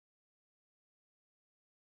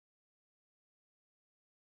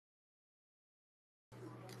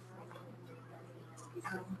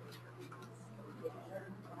Psychologists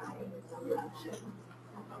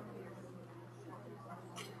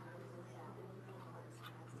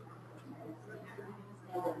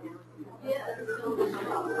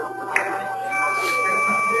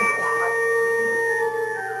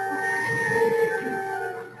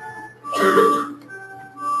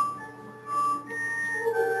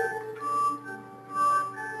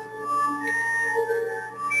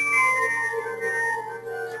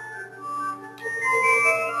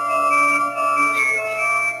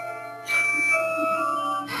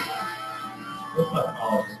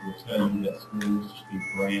will tell you that schools should be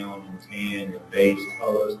brown and tan and beige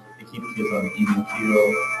colors to keep kids on an even keel.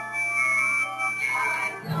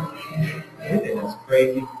 I think that's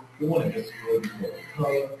crazy. We want to get schools full of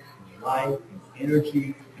color and life and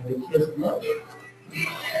energy, and the kids love it.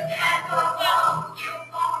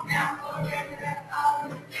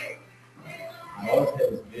 I always had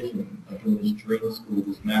this vision of doing this dream school,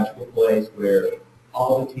 this magical place where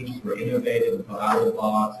all the teachers were innovative and thought out of the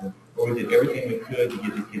box, and where we did everything we could to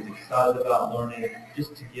get the kids excited about learning,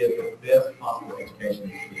 just to give the best possible education to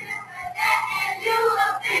the kids.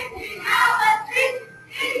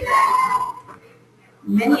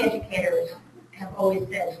 Many educators have always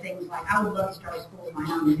said things like, I would love to start a school of my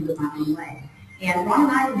own and do it my own way. And Ron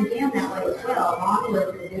and I began that way as well. Ron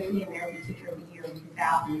was the Disney American Teacher of the Year in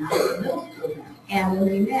 2000, and I was in middle school. And when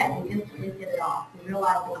we met, we instantly hit it off. We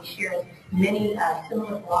realized that we shared many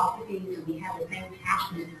similar philosophies, and we had the same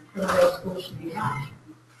passion for the way schools should be run.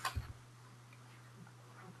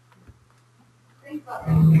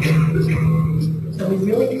 So we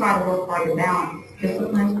really try to work hard to balance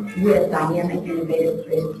discipline with dynamic, innovative,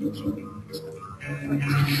 creative teaching.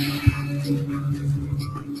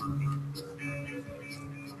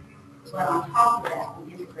 But on top of that,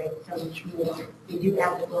 we integrate so much more. We do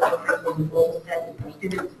have the global curriculum, global studies. Our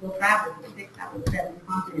students will travel to 6 out of 7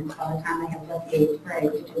 continents by the time they have left the 8th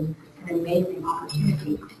grade, which is an amazing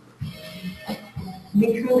opportunity.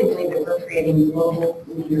 We truly believe that we're creating global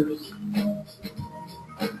leaders.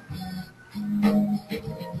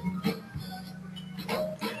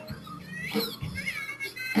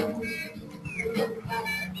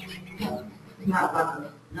 It's not like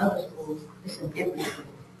another school, it's a different school.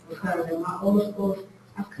 Because in my old schools,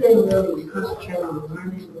 I couldn't really concentrate on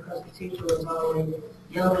learning because the teacher was always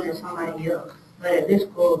yelling at somebody else. But at this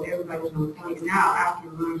school, everybody was on point. Now I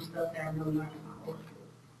can learn stuff that I never learned in my old school.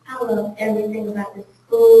 I love everything about this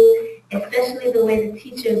school, especially the way the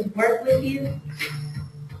teachers work with you.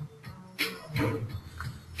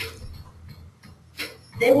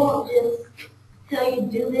 They won't just tell you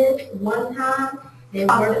do this one time. They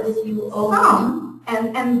work with you over.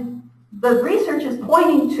 And the research is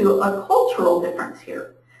pointing to a cultural difference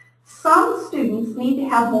here. Some students need to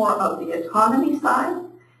have more of the autonomy side,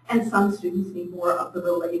 and some students need more of the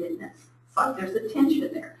relatedness side. There's a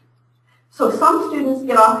tension there. So some students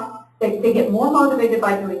get off, they get more motivated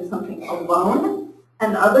by doing something alone,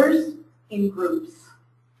 and others in groups.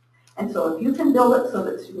 And so if you can build it so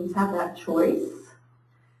that students have that choice,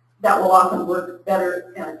 that will often work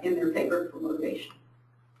better in their favor for motivation.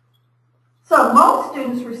 So most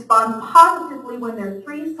students respond positively when their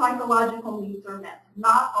 3 psychological needs are met.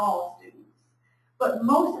 Not all students, but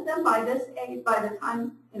most of them by this age, by the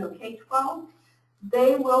time, K-12,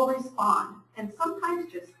 they will respond. And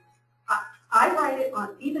sometimes just, I write it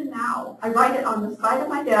on, even now, I write it on the side of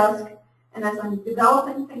my desk, and as I'm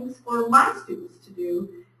developing things for my students to do,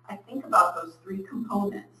 I think about those 3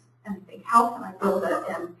 components, and I think, how can I build it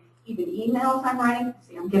in even emails I'm writing?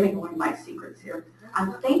 See, I'm giving away my secrets here.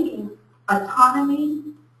 I'm thinking, autonomy,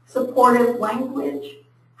 supportive language,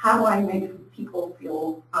 how do I make people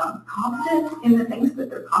feel confident in the things that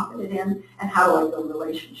they're confident in, and how do I build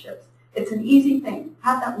relationships? It's an easy thing.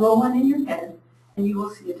 Have that rolling in your head, and you will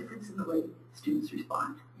see a difference in the way students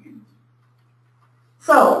respond.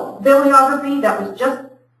 So, bibliography, that was just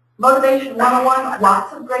Motivation 101.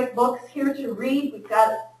 Lots of great books here to read. We've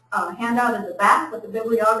got a handout in the back with the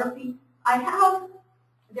bibliography.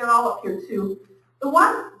 They're all up here too. The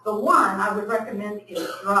one I would recommend is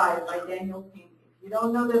Drive by Daniel Pink. If you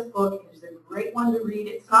don't know this book, it's a great one to read.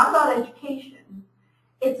 It's not about education.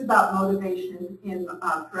 It's about motivation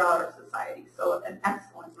throughout our society. So an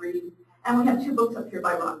excellent read. And we have 2 books up here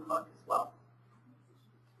by Ron Clark as well.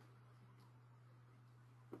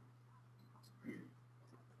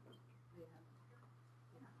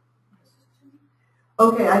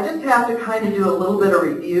 Okay, I just have to kind of do a little bit of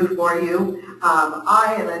review for you.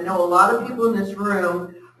 I know a lot of people in this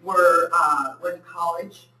room went to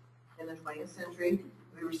college in the 20th century.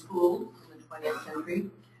 We were schooled in the 20th century.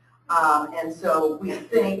 And so we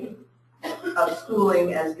think of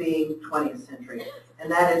schooling as being 20th century.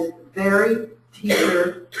 and that is very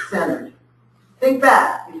teacher-centered. Think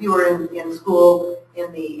back if you were in school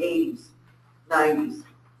in the 80s, 90s,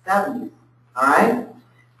 70s, all right?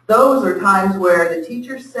 Those are times where the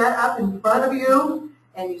teacher sat up in front of you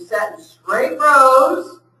and you sat in straight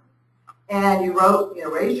rows and you wrote,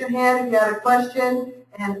 raise your hand if you had a question.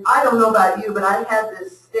 And I don't know about you, but I had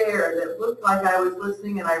this stare that looked like I was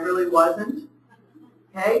listening and I really wasn't.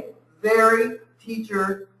 Okay? Very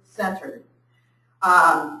teacher-centered.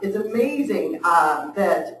 It's amazing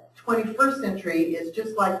that 21st century is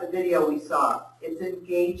just like the video we saw. It's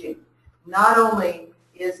engaging. Not only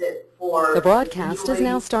is it for The broadcast is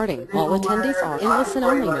now starting. All attendees are in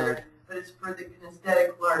listen-only mode. But it's for the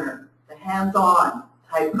kinesthetic learner, the hands-on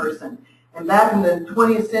type person. And back in the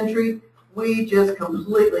 20th century, we just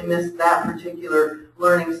completely missed that particular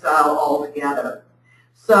learning style altogether.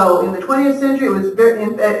 So in the 20th century, it was very,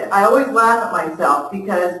 I always laugh at myself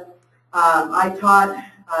because I taught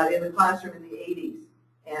in the classroom in the 80s,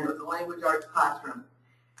 and it was a language arts classroom.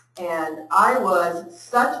 And I was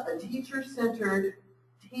such a teacher-centered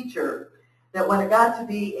teacher that when it got to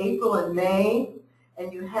be April and May,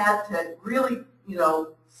 and you had to really,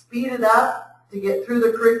 speed it up to get through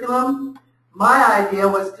the curriculum, my idea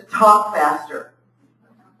was to talk faster.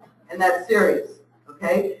 And that's serious,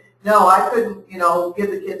 okay? No, I couldn't,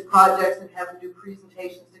 give the kids projects and have them do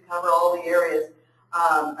presentations to cover all the areas.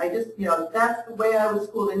 I just, that's the way I was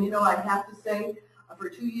schooled. And, I have to say, for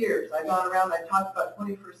 2 years, I've gone around, I've talked about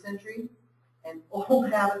 21st century, and old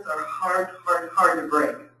habits are hard to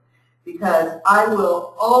break. Because I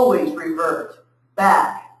will always revert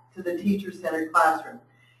back to the teacher-centered classroom.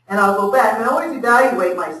 And I'll go back and I always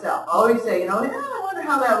evaluate myself. I always say, I wonder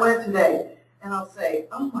how that went today. And I'll say,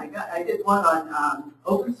 oh my God, I did one on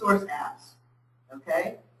open source apps.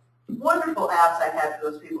 Okay? Wonderful apps I had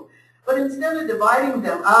for those people. But instead of dividing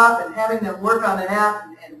them up and having them work on an app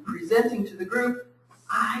and presenting to the group,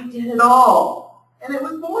 I did it all. And it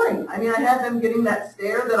was boring. I mean, I had them getting that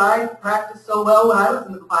stare that I practiced so well when I was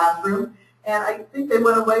in the classroom. And I think they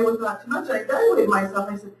went away with not too much. I evaluated myself.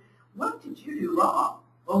 I said, what did you do wrong?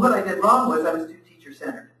 Well, what I did wrong was I was too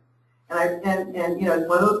teacher-centered. And it's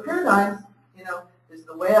one of those paradigms, this is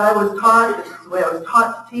the way I was taught, this is the way I was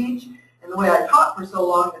taught to teach, and the way I taught for so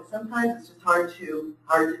long that sometimes it's just hard to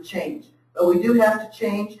change. But we do have to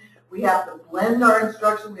change. We have to blend our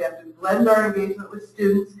instruction. We have to blend our engagement with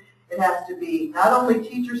students. It has to be not only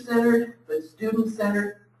teacher-centered, but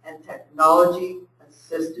student-centered and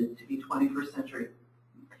technology-assisted to be 21st century.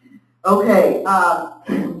 Okay,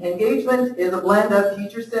 engagement is a blend of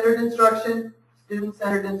teacher-centered instruction,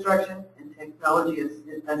 student-centered instruction, and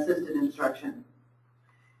technology-assisted instruction.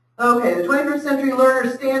 Okay, the 21st century learner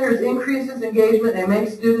standards increases engagement and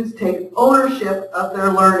makes students take ownership of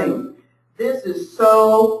their learning. This is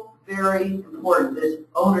so very important, this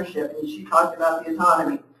ownership, and she talked about the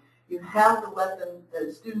autonomy. You have to let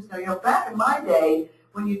the students know, back in my day,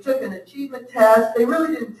 when you took an achievement test, they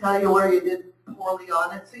really didn't tell you where you did poorly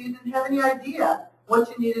on it, so you didn't have any idea what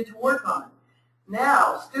you needed to work on.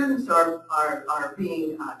 Now, students are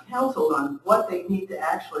being counseled on what they need to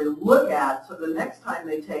actually look at, so the next time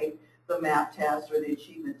they take the math test or the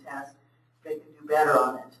achievement test, they can do better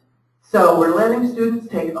on it. So we're letting students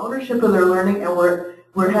take ownership of their learning, and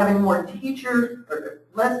we're having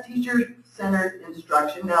less teacher-centered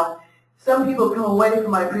instruction. Now, some people come away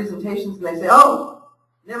from my presentations and they say, oh,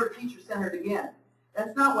 never teacher-centered again.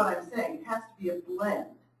 That's not what I'm saying. It has to be a blend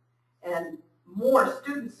and more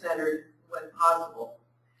student-centered when possible.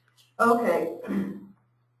 Okay,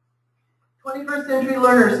 21st century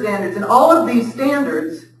learner standards. And all of these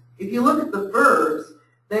standards, if you look at the verbs,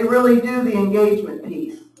 they really do the engagement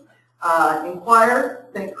piece. Inquire,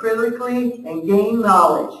 think critically, and gain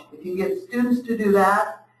knowledge. If you get students to do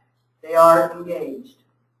that, they are engaged.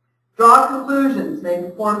 Draw conclusions, make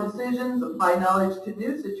informed decisions, apply knowledge to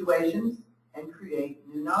new situations, and create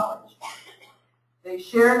new knowledge. They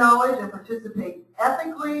share knowledge and participate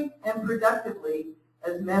ethically and productively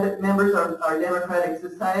as members of our democratic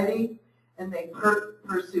society, and they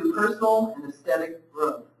pursue personal and aesthetic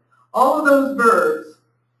growth. All of those verbs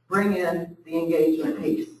bring in the engagement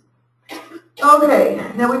piece.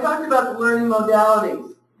 Okay, now we talked about the learning modalities.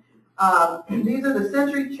 These are the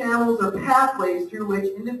sensory channels or pathways through which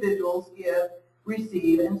individuals give,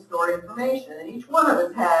 receive, and store information. And each one of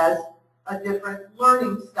us has a different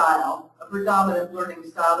learning style, a predominant learning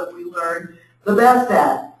style that we learn the best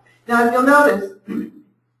at. Now, if you'll notice,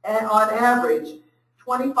 on average,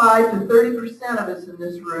 25 to 30% of us in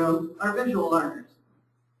this room are visual learners.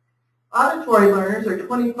 Auditory learners are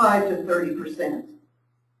 25 to 30%.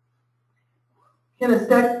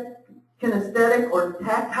 Kinesthetic or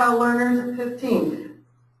tactile learners are 15.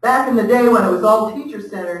 Back in the day when it was all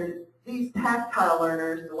teacher-centered, these tactile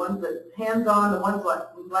learners, the ones that hands-on, the ones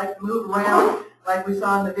that like to move around, like we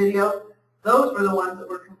saw in the video, those were the ones that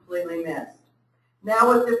were completely missed. Now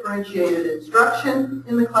with differentiated instruction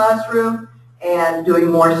in the classroom and doing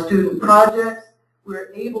more student projects,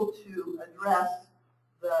 we're able to address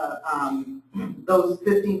the, those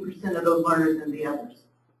 15% of those learners and the others.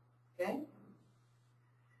 Okay?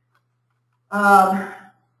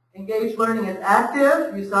 Engaged learning is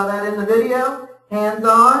active. You saw that in the video.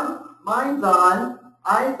 Hands-on, minds-on,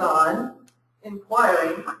 eyes-on,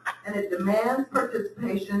 inquiring, and it demands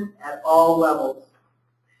participation at all levels.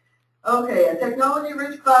 Okay, a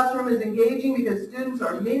technology-rich classroom is engaging because students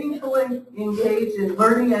are meaningfully engaged in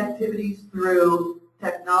learning activities through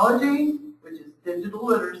technology, which is digital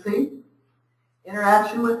literacy,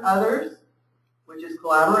 interaction with others, which is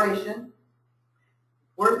collaboration,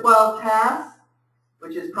 worthwhile tasks,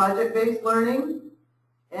 which is project-based learning,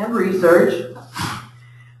 and research.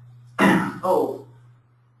 Oh,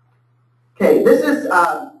 okay, this is,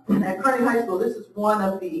 at Kearney High School, this is one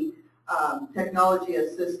of the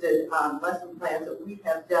technology-assisted lesson plans that we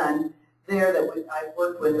have done there that I've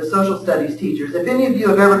worked with the social studies teachers. If any of you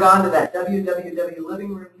have ever gone to that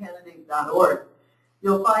www.livingroomkennedy.org,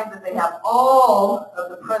 you'll find that they have all of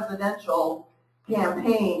the presidential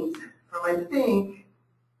campaigns from, I think,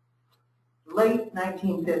 late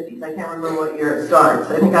 1950s. I can't remember what year it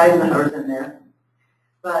starts. I think Eisenhower's in there.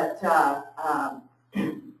 But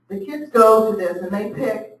the kids go to this and they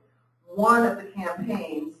pick one of the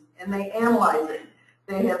campaigns and they analyze it.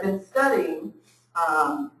 They have been studying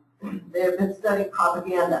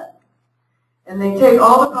propaganda. And they take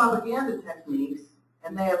all the propaganda techniques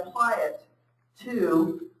and they apply it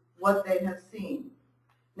to what they have seen.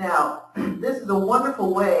 Now, this is a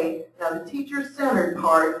wonderful way. Now, the teacher-centered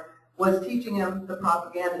part was teaching them the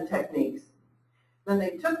propaganda techniques. Then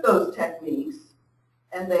they took those techniques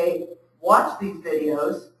and they watched these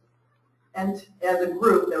videos, and as a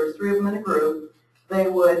group, there was 3 of them in a group, they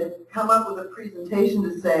would come up with a presentation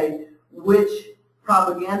to say which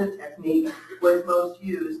propaganda technique was most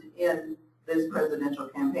used in this presidential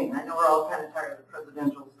campaign. I know we're all kind of tired of the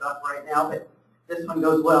presidential stuff right now, but this one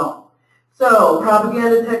goes well. So,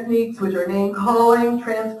 propaganda techniques, which are name-calling,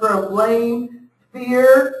 transfer of blame,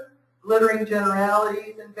 fear, glittering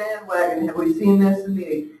generalities, and bandwagon. Have we seen this in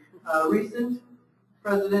the recent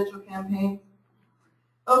presidential campaign?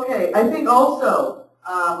 Okay, I think also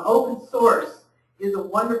open source is a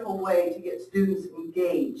wonderful way to get students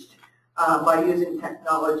engaged by using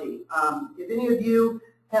technology. If any of you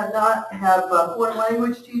have foreign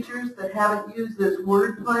language teachers that haven't used this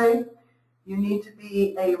wordplay, you need to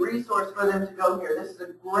be a resource for them to go here. This is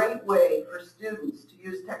a great way for students to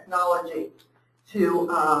use technology to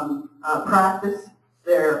practice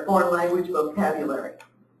their foreign language vocabulary.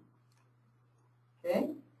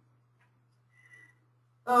 Okay?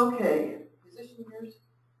 Okay. Position years.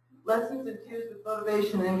 Lessons infused with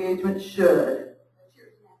motivation and engagement should. That's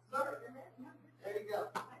yours. Sorry. There you go.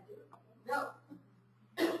 Go.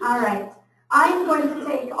 All right. I'm going to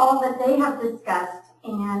take all that they have discussed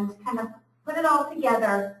and kind of put it all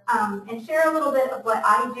together and share a little bit of what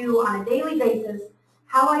I do on a daily basis,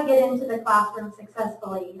 how I get into the classroom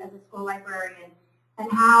successfully as a school librarian,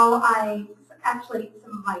 and how actually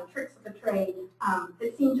some of my tricks of the trade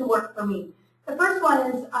that seem to work for me. The first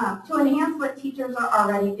one is to enhance what teachers are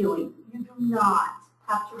already doing. You do not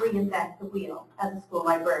have to reinvent the wheel as a school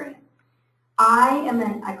librarian.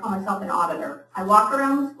 I call myself an auditor. I walk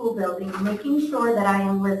around the school building making sure that I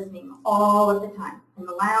am listening all of the time, in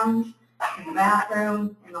the lounge, in the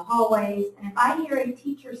bathroom, in the hallways, and if I hear a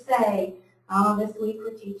teacher say, oh, this week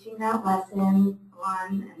we're teaching that lesson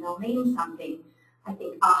 1, and they'll name something, I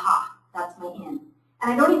think, aha, that's my in.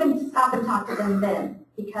 And I don't even stop and talk to them then,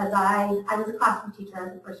 because I was a classroom teacher. I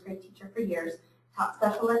was a first grade teacher for years, taught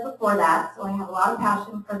special ed before that, so I have a lot of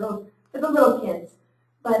passion for the little kids.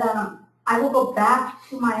 But I will go back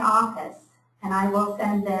to my office, and I will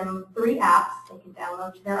send them 3 apps they can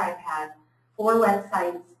download to their iPad, 4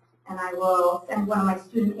 websites, and I will send one of my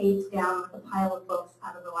student aides down with a pile of books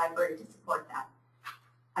out of the library to support that.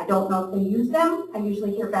 I don't know if they use them. I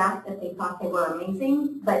usually hear back that they thought they were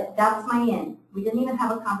amazing, but that's my in. We didn't even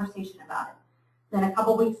have a conversation about it. Then a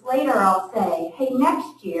couple weeks later, I'll say, hey,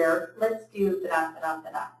 next year, let's do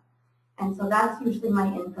da-da-da-da-da. And so that's usually my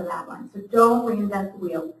in for that one. So don't reinvent the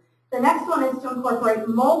wheel. The next one is to incorporate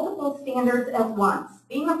multiple standards at once.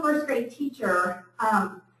 Being a first grade teacher,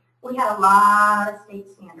 we had a lot of state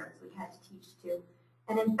standards we had to teach to.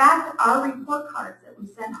 And in fact, our report cards that we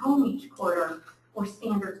sent home each quarter were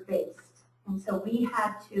standards based. And so we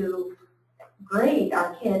had to grade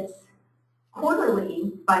our kids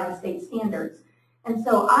quarterly by the state standards. And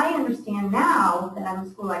so I understand now that I'm a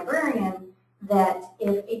school librarian that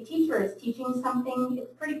if a teacher is teaching something,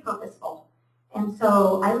 it's pretty purposeful. And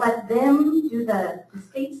so I let them do the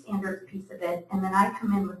state standards piece of it, and then I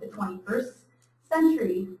come in with the 21st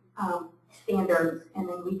century standards, and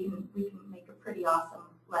then we can make a pretty awesome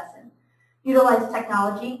lesson. Utilize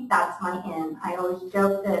technology, that's my in. I always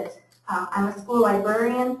joke that I'm a school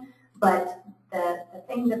librarian, but the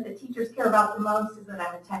thing that the teachers care about the most is that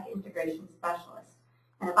I'm a tech integration specialist.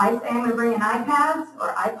 And if I say I'm going to bring in iPads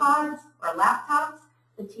or iPods or laptops,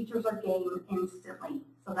 the teachers are game instantly.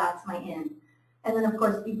 So that's my in. And then, of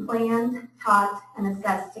course, be planned, taught, and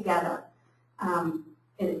assessed together.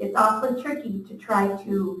 It's awfully tricky to try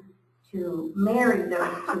to marry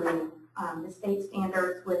those two, the state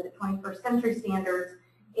standards with the 21st century standards,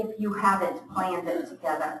 if you haven't planned it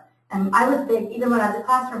together. And I was big, even when I was a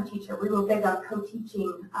classroom teacher, we were big on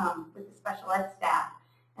co-teaching with the special ed staff.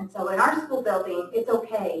 And so in our school building, it's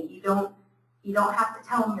okay. You don't have to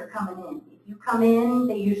tell them you're coming in. If you come in,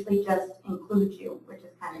 they usually just include you, which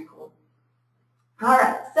is kind of cool. All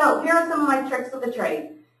right, so here are some of my tricks of the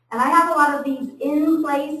trade. And I have a lot of these in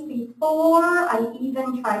place before I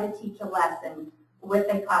even try to teach a lesson with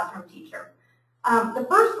a classroom teacher. The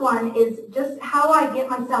first one is just how I get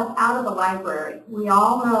myself out of the library. We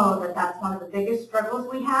all know that that's one of the biggest struggles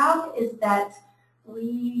we have, is that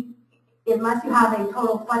unless you have a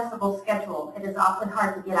total flexible schedule, it is often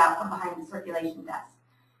hard to get out from behind the circulation desk.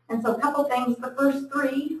 And so a couple things. The first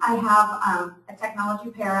three, I have a technology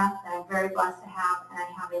para that I'm very blessed to have, and I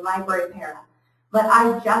have a library para. But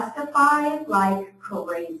I justify like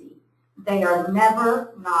crazy. They are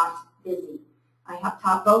never not busy. I have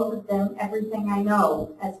taught both of them everything I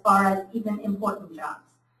know as far as even important jobs.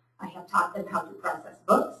 I have taught them how to process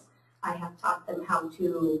books. I have taught them how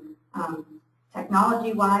to,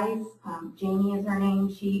 technology-wise, Jamie is her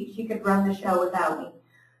name, she could run the show without me.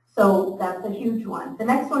 So that's a huge one. The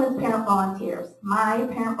next one is parent volunteers. My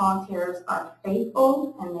parent volunteers are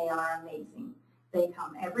faithful and they are amazing. They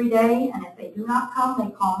come every day, and if they do not come,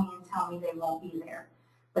 they call me and tell me they won't be there.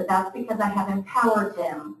 But that's because I have empowered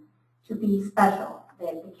them to be special.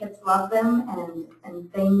 The kids love them,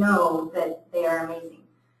 and they know that they are amazing.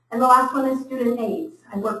 And the last one is student aides.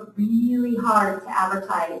 I work really hard to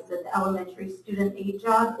advertise that the elementary student aid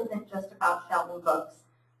job isn't just about shelving books,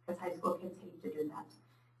 because high school kids hate to do that.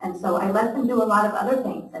 And so I let them do a lot of other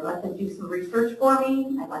things. I let them do some research for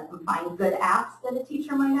me. I let them find good apps that a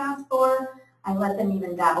teacher might ask for. I let them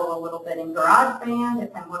even dabble a little bit in GarageBand.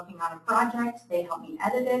 If I'm working on a project, they help me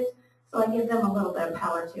edit it. So I give them a little bit of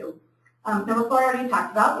power too. Number 4, I already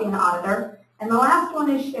talked about, being an auditor. And the last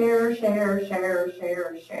one is share, share, share,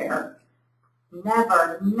 share, share.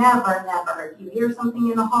 Never, never, never. If you hear something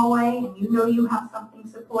in the hallway and you know you have something to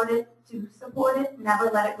support it,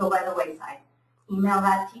 never let it go by the wayside. Email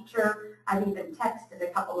that teacher. I've even texted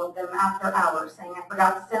a couple of them after hours saying, I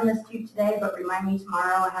forgot to send this to you today, but remind me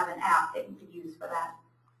tomorrow. I have an app that you could use for that.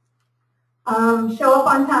 Show up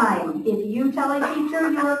on time. If you tell a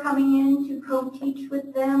teacher you are coming in to co-teach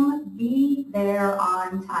with them, be there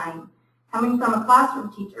on time. Coming from a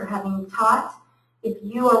classroom teacher, having taught, if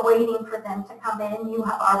you are waiting for them to come in, you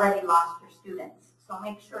have already lost your students. So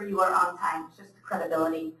make sure you are on time. It's just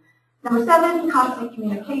credibility. Number 7, constant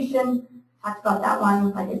communication. Talked about that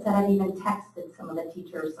one. Like I said, I've even texted some of the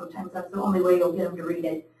teachers. Sometimes that's the only way you'll get them to read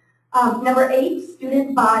it. Number 8,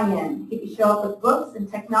 student buy-in. If you show up with books and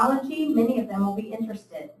technology, many of them will be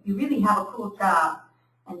interested. You really have a cool job.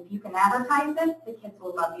 And if you can advertise it, the kids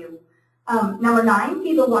will love you. Number 9,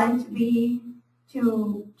 be the one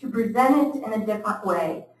to present it in a different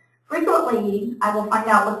way. Frequently, I will find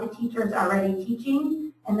out what the teacher is already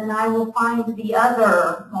teaching, and then I will find the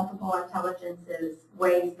other multiple intelligences,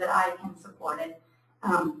 ways that I can support it.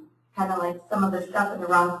 Kind of like some of the stuff in the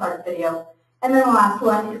Ron Clark video. And then the last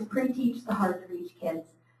one is pre-teach the hard-to-reach kids.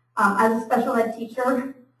 As a special ed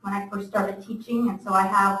teacher, when I first started teaching, and so I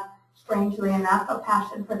have, strangely enough, a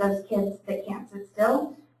passion for those kids that can't sit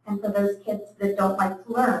still and for those kids that don't like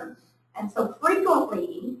to learn. And so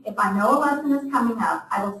frequently, if I know a lesson is coming up,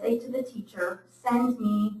 I will say to the teacher, send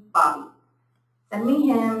me Bobby. Send me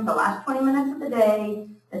him the last 20 minutes of the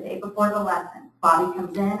day before the lesson. Bobby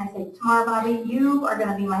comes in, I say, tomorrow, Bobby, you are going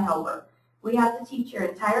to be my helper. We have to teach your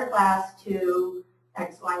entire class to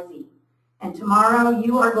X, Y, Z. And tomorrow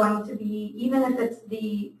you are going to be, even if it's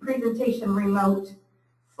the presentation remote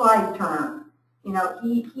slide turner, you know,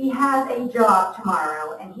 he has a job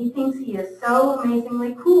tomorrow and he thinks he is so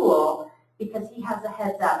amazingly cool because he has a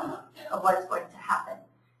heads up of what's going to happen.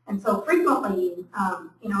 And so frequently,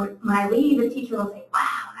 you know, when I leave, a teacher will say, wow,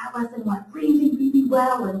 that lesson went really, really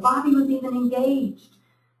well, and Bobby was even engaged.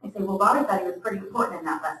 I say, well, Bobby thought he was pretty important in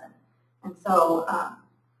that lesson. And so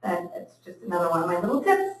that's just another one of my little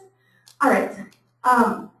tips. All right,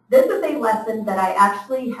 this is a lesson that I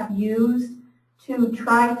actually have used to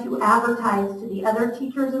try to advertise to the other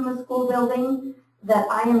teachers in the school building that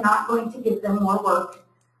I am not going to give them more work.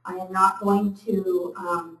 I am not going to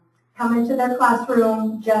come into their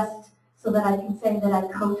classroom just so that I can say that I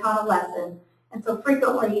co-taught a lesson. And so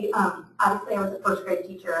frequently, obviously I was a first grade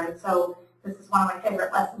teacher, and so this is one of my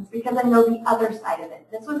favorite lessons because I know the other side of it.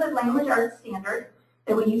 This was a language arts standard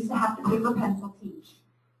that we used to have to paper pencil teach.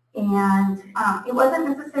 And it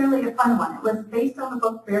wasn't necessarily a fun one. It was based on the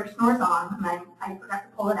book Bear Snores On, and I forgot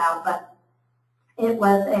to pull it out, but it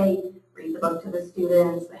was a read the book to the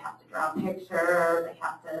students, they have to draw a picture, they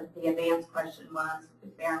have to, the advanced question was,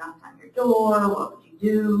 if Bear knocked on your door, what would you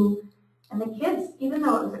do? And the kids, even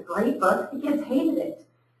though it was a great book, the kids hated it.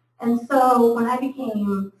 And so when I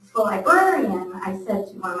became school librarian, I said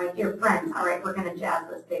to one of my dear friends, all right, we're going to jazz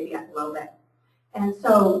this baby up a little bit. And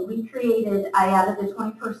so we created, I added the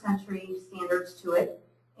 21st century standards to it,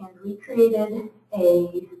 and we created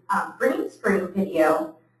a green screen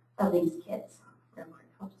video of these kids. Real quick,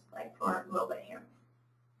 I'll just play for a little bit here.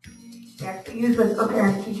 We actually use this for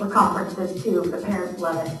parent-teacher conferences too. The parents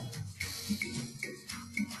love it.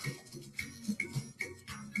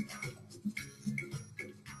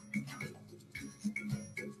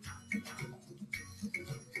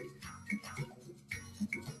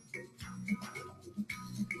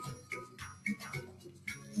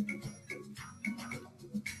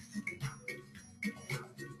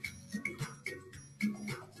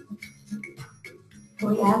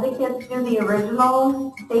 We had the kids do the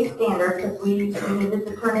original state standard because we needed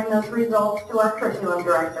to turn in those results to our curriculum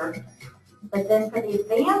director. But then for the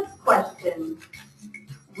advanced questions,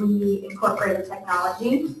 we incorporated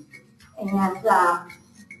technology and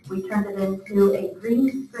we turned it into a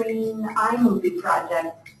green screen iMovie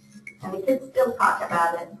project. And the kids still talk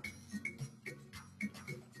about it.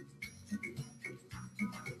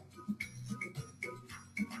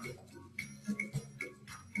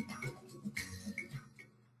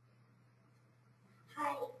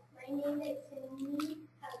 Hi, my name is Cindy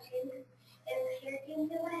Hutchins. If hair came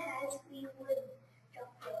to my head, we would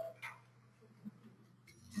jump it.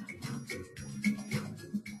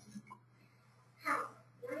 Hi,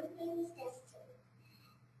 my name is Destin.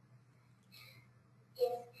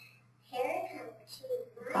 If hair comes to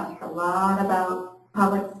my head, Talked a lot about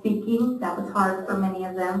public speaking. That was hard for many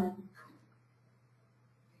of them.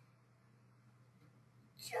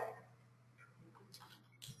 sure.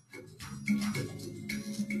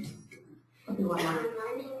 We'll do one more.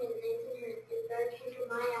 My name is Nathan, and if hair came to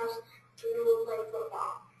my house, we would play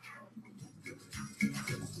football.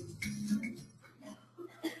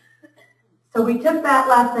 So we took that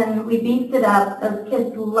lesson, we beefed it up. Those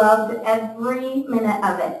kids loved every minute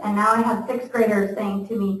of it. And now I have sixth graders saying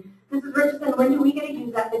to me, Mrs. Richardson, when do we get to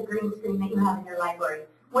use that big green screen that you have in your library?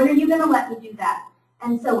 When are you going to let me do that?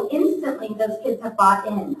 And so instantly those kids have bought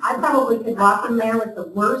in. I probably could walk in there with the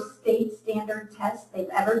worst state standard test they've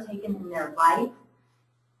ever taken in their life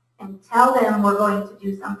and tell them we're going to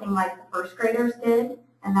do something like the first graders did,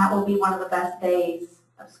 and that will be one of the best days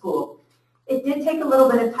of school. It did take a little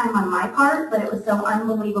bit of time on my part, but it was so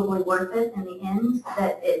unbelievably worth it in the end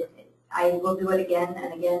that I will do it again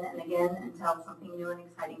and again and again until something new and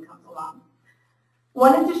exciting comes along.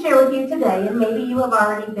 Wanted to share with you today, and maybe you have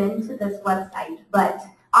already been to this website, but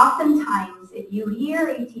oftentimes if you hear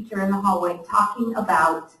a teacher in the hallway talking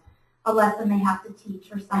about a lesson they have to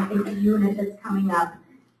teach or something, a unit that's coming up,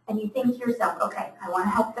 and you think to yourself, okay, I want to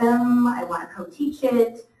help them, I want to co-teach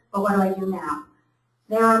it, but what do I do now?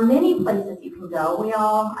 There are many places you can go. We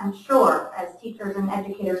all, I'm sure, as teachers and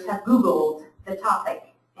educators have Googled the topic,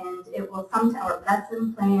 and it will sometimes, or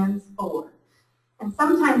lesson plans for. And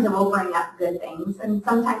sometimes it will bring up good things, and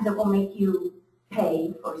sometimes it will make you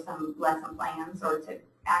pay for some lesson plans or to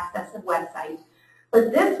access a website.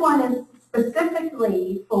 But this one is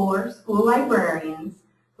specifically for school librarians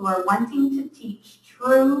who are wanting to teach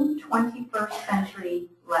true 21st century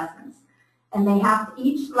lessons. And they have,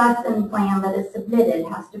 each lesson plan that is submitted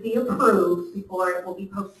has to be approved before it will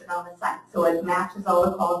be posted on the site. So it matches all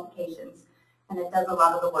the qualifications, and it does a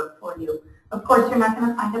lot of the work for you. Of course, you're not going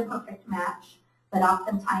to find a perfect match, but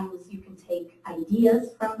oftentimes you can take ideas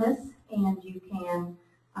from this and you can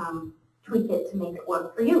tweak it to make it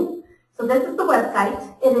work for you. So this is the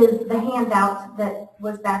website. It is the handout that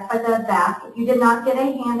was back by the back. If you did not get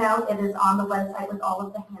a handout, it is on the website with all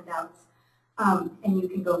of the handouts, and you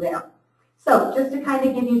can go there. So just to kind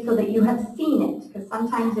of give you so that you have seen it, because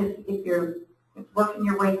sometimes if you're working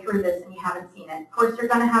your way through this and you haven't seen it. Of course, you're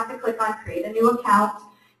going to have to click on create a new account.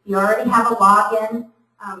 You already have a login.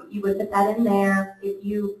 You would put that in there. If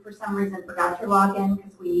you, for some reason, forgot your login,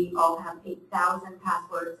 because we all have 8,000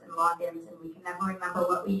 passwords and logins and we can never remember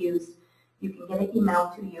what we used, you can get it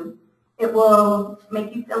emailed to you. It will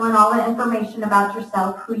make you fill in all the information about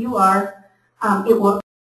yourself, who you are. It will